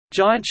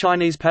Giant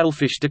Chinese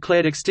paddlefish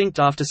declared extinct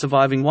after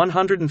surviving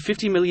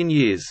 150 million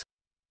years.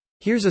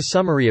 Here's a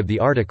summary of the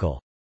article.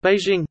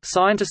 Beijing,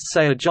 scientists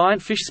say a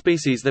giant fish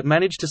species that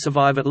managed to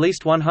survive at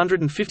least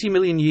 150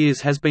 million years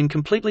has been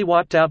completely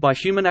wiped out by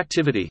human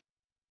activity.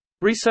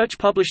 Research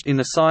published in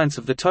the Science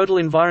of the Total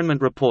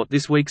Environment report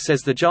this week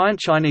says the giant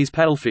Chinese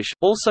paddlefish,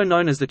 also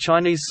known as the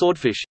Chinese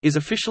swordfish, is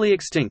officially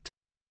extinct.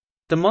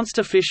 The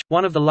monster fish,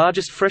 one of the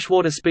largest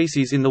freshwater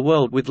species in the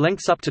world with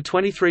lengths up to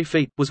 23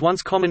 feet, was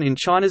once common in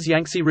China's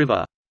Yangtze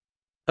River.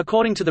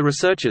 According to the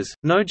researchers,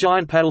 no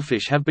giant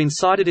paddlefish have been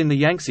sighted in the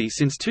Yangtze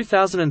since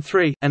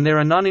 2003, and there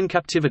are none in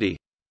captivity.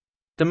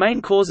 The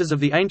main causes of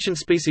the ancient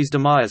species'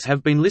 demise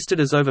have been listed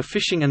as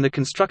overfishing and the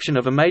construction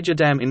of a major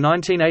dam in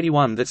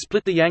 1981 that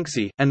split the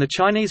Yangtze, and the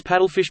Chinese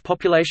paddlefish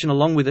population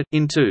along with it,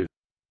 in two.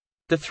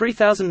 The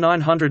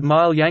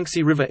 3,900-mile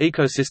Yangtze River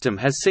ecosystem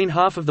has seen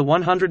half of the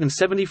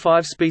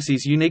 175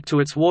 species unique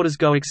to its waters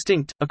go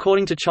extinct,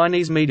 according to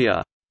Chinese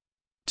media.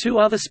 Two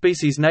other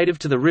species native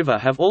to the river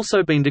have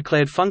also been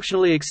declared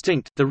functionally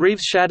extinct, the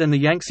Reeves shad and the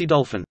Yangtze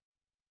dolphin.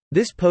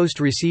 This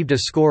post received a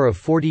score of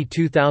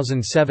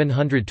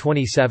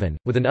 42,727,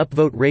 with an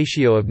upvote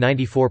ratio of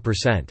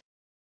 94%.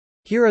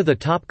 Here are the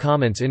top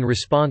comments in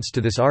response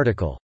to this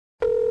article.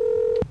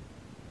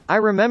 I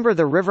remember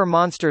the river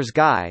monsters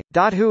guy,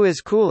 who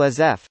is cool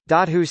as F,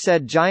 who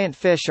said giant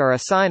fish are a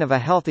sign of a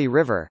healthy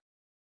river.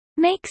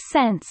 Makes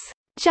sense.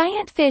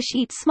 Giant fish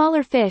eat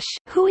smaller fish,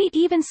 who eat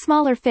even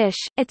smaller fish,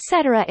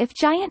 etc. If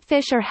giant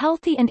fish are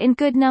healthy and in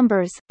good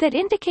numbers, that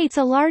indicates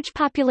a large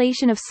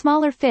population of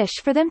smaller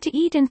fish for them to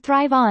eat and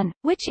thrive on,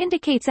 which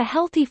indicates a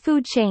healthy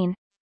food chain.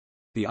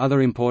 The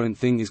other important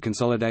thing is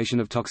consolidation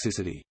of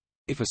toxicity.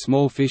 If a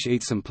small fish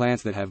eats some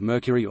plants that have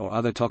mercury or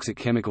other toxic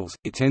chemicals,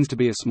 it tends to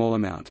be a small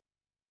amount.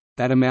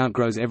 That amount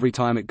grows every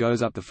time it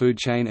goes up the food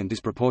chain and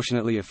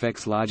disproportionately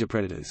affects larger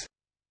predators.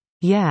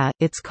 Yeah,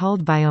 it's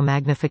called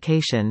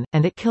biomagnification,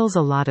 and it kills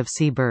a lot of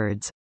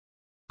seabirds.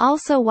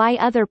 Also why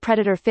other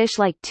predator fish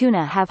like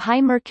tuna have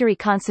high mercury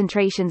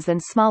concentrations than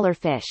smaller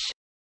fish.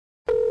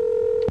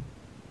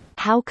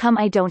 How come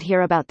I don't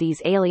hear about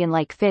these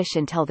alien-like fish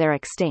until they're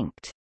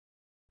extinct?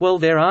 Well,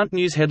 there aren't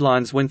news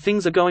headlines when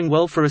things are going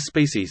well for a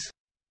species.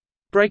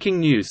 Breaking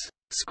news.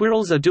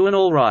 Squirrels are doing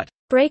all right.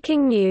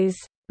 Breaking news.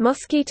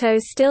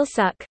 Mosquitoes still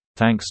suck.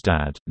 Thanks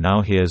Dad,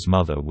 now here's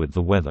Mother with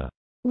the weather.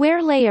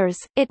 Wear layers,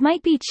 it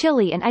might be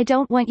chilly and I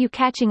don't want you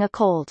catching a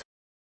cold.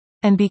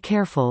 And be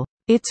careful.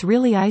 It's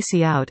really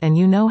icy out and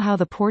you know how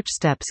the porch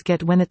steps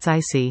get when it's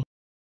icy.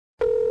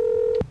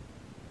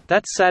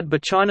 That's sad,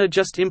 but China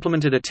just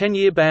implemented a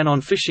 10-year ban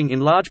on fishing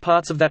in large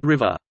parts of that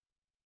river.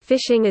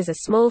 Fishing is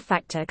a small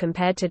factor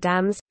compared to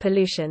dams,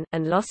 pollution,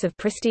 and loss of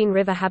pristine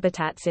river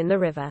habitats in the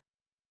river.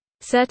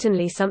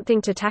 Certainly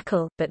something to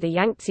tackle, but the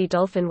Yangtze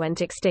dolphin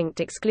went extinct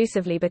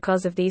exclusively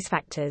because of these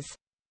factors.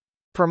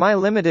 Per my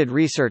limited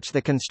research,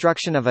 the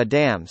construction of a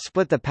dam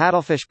split the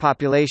paddlefish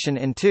population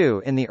in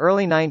two in the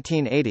early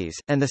 1980s,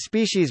 and the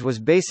species was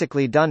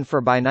basically done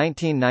for by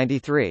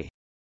 1993.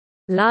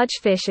 Large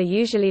fish are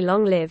usually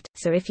long-lived,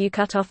 so if you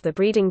cut off the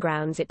breeding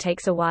grounds it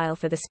takes a while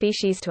for the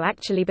species to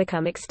actually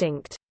become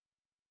extinct.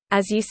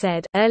 As you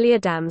said, earlier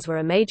dams were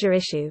a major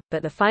issue,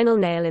 but the final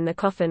nail in the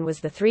coffin was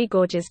the Three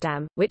Gorges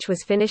Dam, which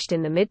was finished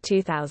in the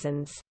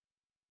mid-2000s.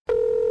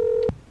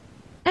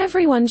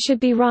 Everyone should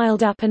be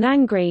riled up and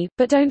angry,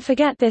 but don't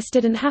forget this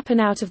didn't happen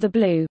out of the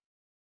blue.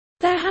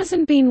 There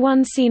hasn't been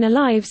one seen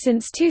alive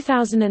since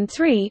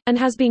 2003, and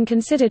has been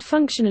considered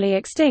functionally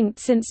extinct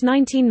since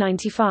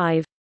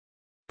 1995.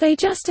 They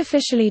just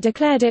officially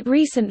declared it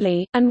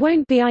recently, and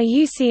won't be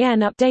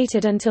IUCN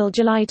updated until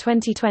July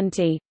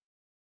 2020.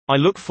 I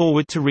look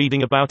forward to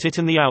reading about it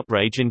and the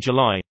outrage in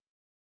July.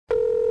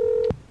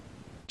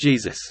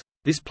 Jesus.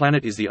 This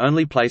planet is the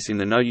only place in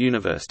the known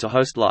universe to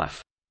host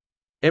life.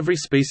 Every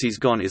species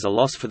gone is a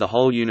loss for the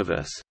whole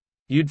universe.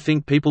 You'd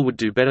think people would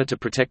do better to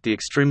protect the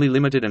extremely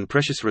limited and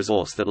precious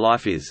resource that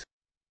life is.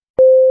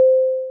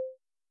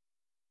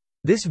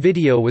 This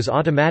video was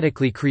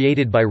automatically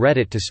created by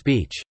Reddit to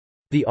speech.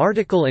 The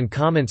article and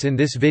comments in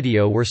this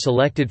video were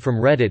selected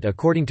from Reddit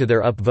according to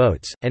their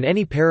upvotes, and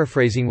any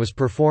paraphrasing was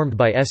performed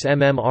by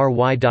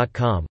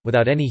smmry.com,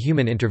 without any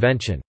human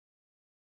intervention.